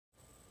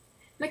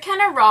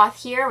McKenna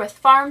Roth here with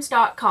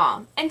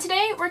Farms.com, and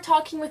today we're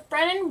talking with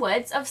Brennan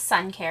Wood of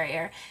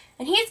SunCarrier,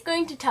 and he's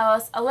going to tell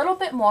us a little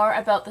bit more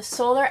about the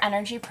solar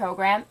energy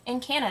program in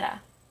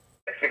Canada.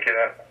 Thanks,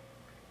 McKenna.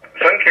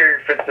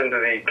 SunCarrier fits into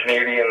the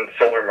Canadian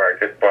solar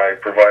market by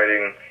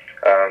providing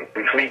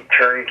complete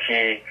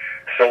turnkey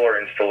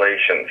solar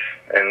installations,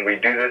 and we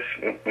do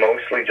this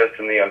mostly just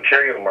in the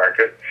Ontario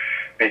market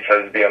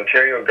because the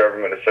Ontario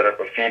government has set up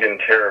a feed-in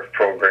tariff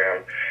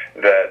program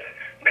that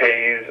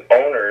pays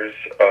owners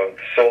of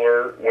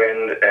solar,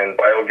 wind, and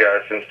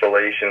biogas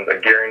installations a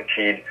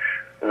guaranteed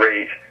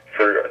rate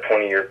for a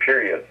 20-year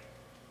period.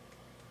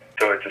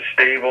 So it's a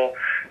stable,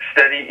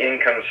 steady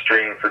income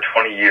stream for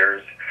 20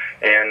 years.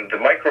 And the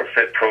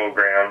MicroFIT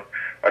program,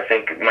 I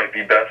think, might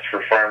be best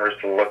for farmers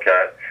to look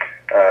at.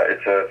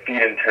 It's a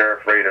feed-in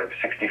tariff rate of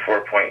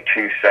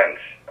 64.2 cents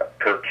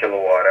per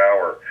kilowatt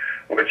hour,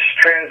 which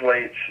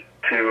translates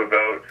to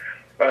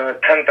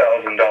about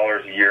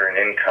 $10,000 a year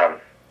in income.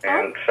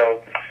 And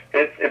so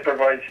it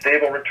provides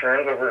stable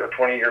returns over a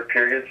 20-year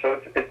period, so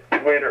it's a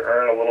good way to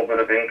earn a little bit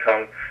of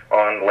income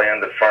on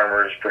land that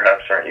farmers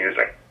perhaps aren't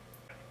using.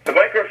 The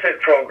MicroFIT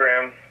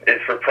program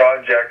is for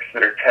projects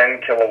that are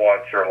 10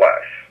 kilowatts or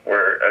less,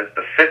 whereas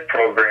the FIT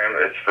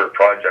program is for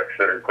projects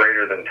that are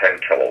greater than 10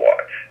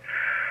 kilowatts.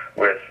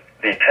 With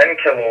the 10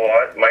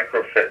 kilowatt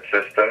MicroFIT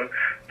system,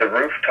 the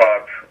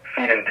rooftop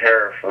feed-in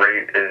tariff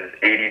rate is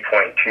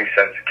 80.2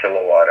 cents a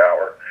kilowatt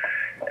hour,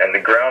 and the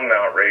ground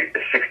mount rate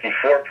is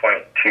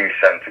 64.2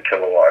 cents a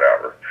kilowatt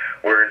hour.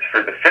 Whereas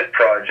for the FIT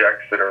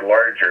projects that are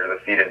larger, the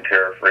feed-in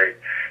tariff rate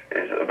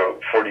is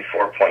about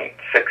 44.6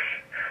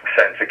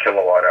 cents a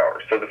kilowatt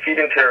hour. So the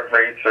feed-in tariff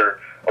rates are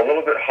a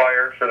little bit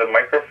higher for the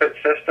MicroFIT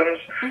systems,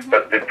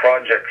 but the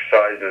project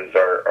sizes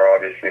are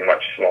obviously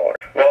much smaller.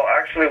 Well,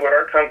 actually what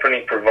our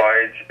company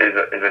provides is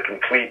a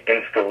complete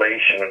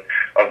installation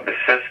of the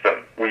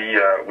system.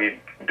 We've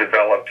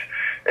developed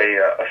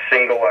a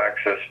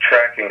single-axis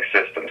tracking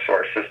system, so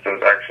our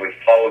systems actually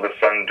follow the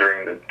sun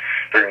during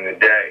the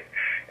day.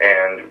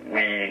 And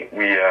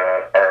we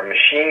are a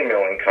machine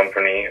milling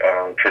company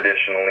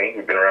traditionally.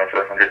 We've been around for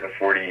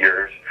 140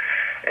 years.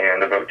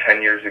 And about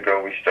 10 years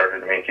ago, we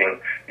started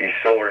making these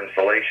solar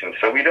installations.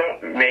 So we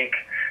don't make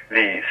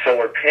the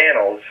solar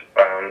panels.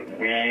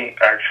 We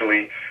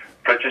actually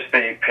purchase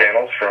the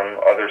panels from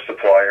other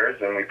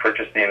suppliers, and we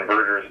purchase the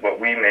inverters. What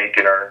we make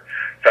in our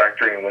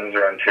factory in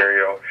Windsor,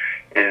 Ontario,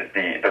 is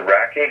the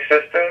racking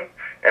system,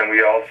 and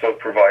we also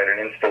provide an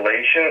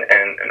installation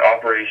and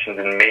operations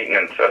and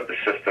maintenance of the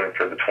system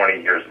for the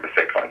 20 years of the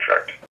FIT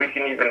contract. We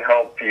can even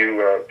help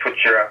you put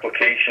your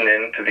application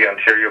in to the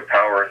Ontario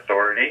Power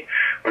Authority.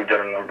 We've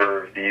done a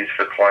number of these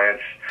for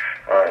clients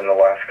in the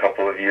last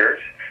couple of years,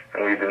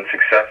 and we've been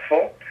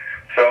successful.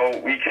 So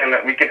we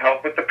can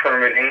help with the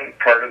permitting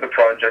part of the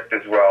project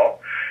as well,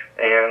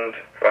 and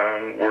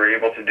we're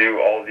able to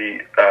do all the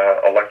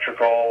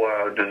electrical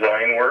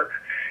design work,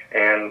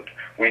 and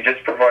we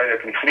just provide a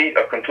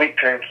complete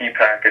turnkey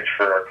package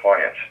for our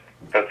clients.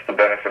 That's the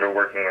benefit of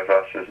working with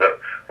us, is that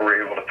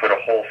we're able to put a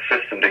whole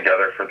system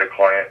together for the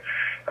client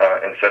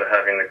instead of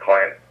having the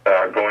client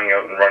going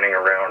out and running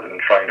around and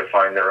trying to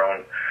find their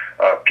own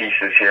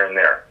pieces here and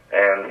there.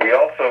 And we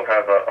also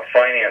have a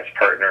finance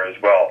partner as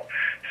well,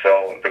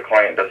 so the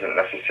client doesn't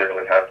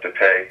necessarily have to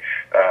pay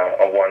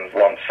a one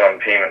lump sum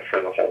payment for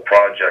the whole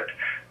project.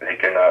 They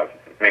can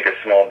make a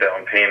small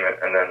down payment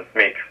and then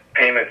make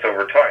payments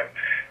over time.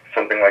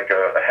 Something like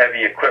a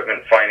heavy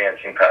equipment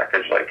financing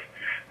package, like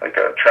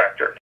a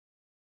tractor.